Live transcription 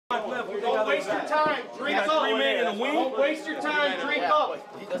Don't waste your time. Drink up. 3 men in a wing. Don't waste your time. Drink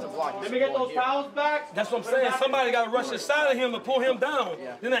up. He doesn't block. Let me get those towels back. That's what I'm saying. Somebody got to rush inside of him to pull him down.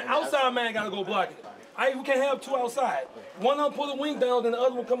 Then that outside man got to go block it. We can't have 2 outside. One of them pull the wing down, then the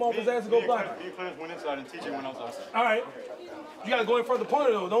other one come off his ass and go block it. He clears one inside and TJ went outside. All right. You got to go in front of the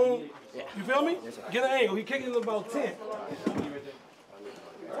punter, though. Don't, you feel me? Get an angle. He kicking about 10.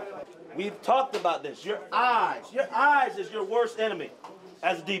 We've talked about this. Your eyes is your worst enemy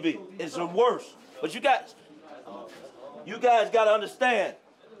as a DB. It's the worst. But you guys got to understand,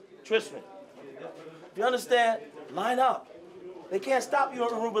 Tristan. If you understand, line up. They can't stop you,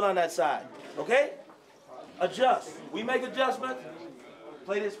 Ruben, on that side. Okay? Adjust. We make adjustments.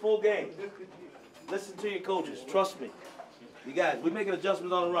 Play this full game. Listen to your coaches. Trust me. You guys, we making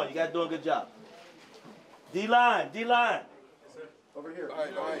adjustments on the run. You guys doing a good job. D-line, D-line. Over here.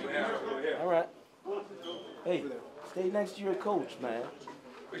 All right. Hey, stay next to your coach, man.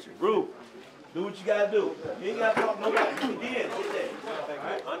 Rube, do what you gotta do. You ain't gotta talk nobody. You can sit there.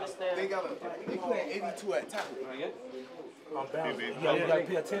 Understand? They playing 82 at tackle. You gotta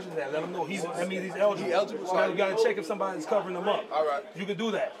pay attention to that. Let him know that means he's eligible. He's eligible. So you gotta check if somebody's covering him up. All right. You can do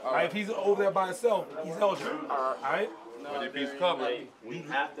that. All right. If he's over there by himself, he's eligible. All right. But if he's covered, we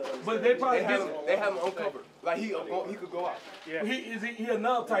have to. But they probably they have him uncovered. Like he could go out. Yeah. He a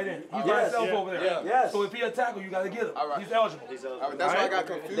nub tight end. He's by himself over there. Yeah. Yes. So if he a tackle, you gotta get him. Right. He's eligible. All right. That's why I got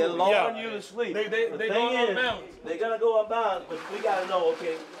confused. They're lowering you to sleep. They going unbalanced. They're gonna go unbalanced, but we gotta know.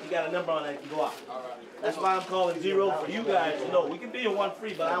 Okay, you got a number on that. You can go out. That's why I'm calling 0 for you guys to know. We can be in 1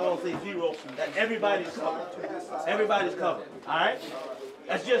 free, but I won't say 0. That everybody's covered. Everybody's covered. All right.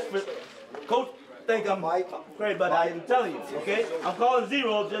 That's just for coach. Think I'm great, but I am telling you, okay? I'm calling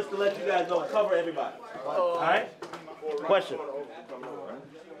 0 just to let you guys know, cover everybody. All right? Question.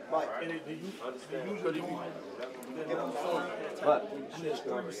 What?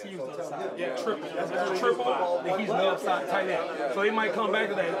 Yeah, triple. That's triple. Then he's nub side tight end. So he might come back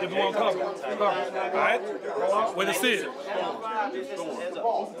to that if you want to cover. All right? With a sit.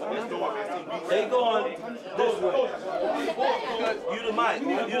 They going this way. You the Mike.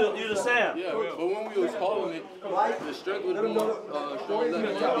 You the Sam. Yeah, but when we was calling it, the strength was more showing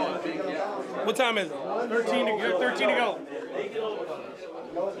that big gap. What time is it? 13 to go.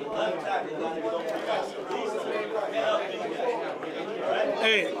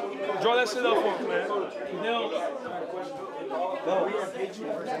 Hey, draw that shit up for me, man.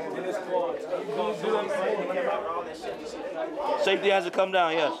 Safety has to come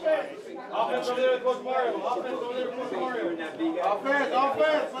down, yes. Offense over there, Coach Mario. Offense over there, Coach Mario. Offense over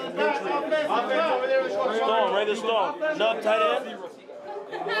there, Coach Mario. Storm, regular Storm. Nub tight end.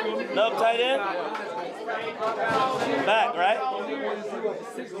 Nub tight end. Back, right?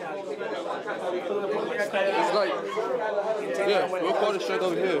 It's like, yeah, we'll call the strength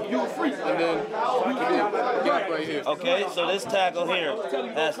over here. And then we can be gap right here. Okay, so this tackle here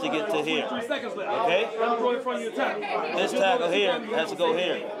has to get to here. Okay? This tackle here has to go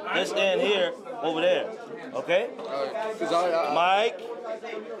here. This end here, over there. Okay? Mike,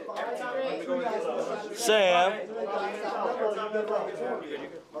 Sam,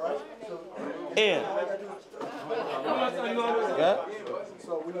 in. Okay?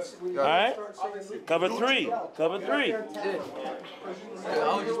 All right? Cover 3. Cover 3.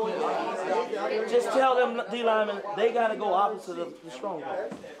 Just tell them, D linemen, they got to go opposite of the strong guy.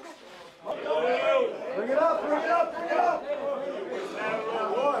 Bring it up, bring it up, bring it up.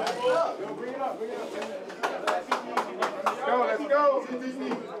 Let's go.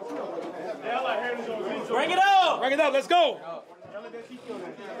 Bring it up! Bring it up, let's go!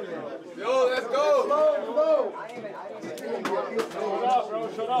 Yo, let's go.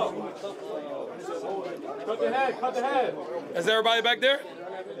 Shut up. Cut the head, cut the head. Is everybody back there?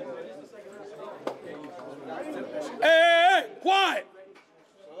 Hey, quiet!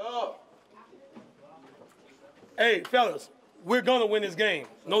 Hey, fellas, we're gonna win this game,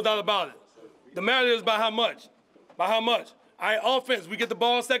 no doubt about it. The matter is by how much? By how much? All right, offense, we get the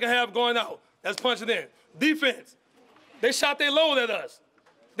ball second half going out. Let's punch it in. Defense, they shot their load at us.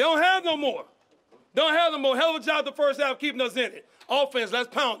 They don't have no more. They don't have no more. Hell of a job the first half keeping us in it. Offense, let's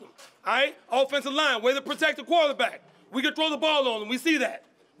pound them. All right? Offensive line, way to protect the quarterback. We can throw the ball on them. We see that.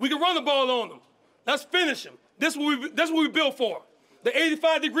 We can run the ball on them. Let's finish them. That's what we built for. The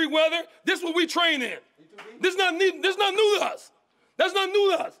 85-degree weather, this is what we train in. This is not new to us. That's not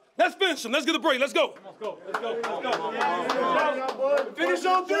new to us. Let's finish them. Let's get a break. Let's go. Let's go. Let's go. Let's go. Finish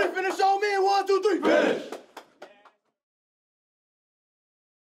on 3. Finish on me. 1, 2, 3. Finish.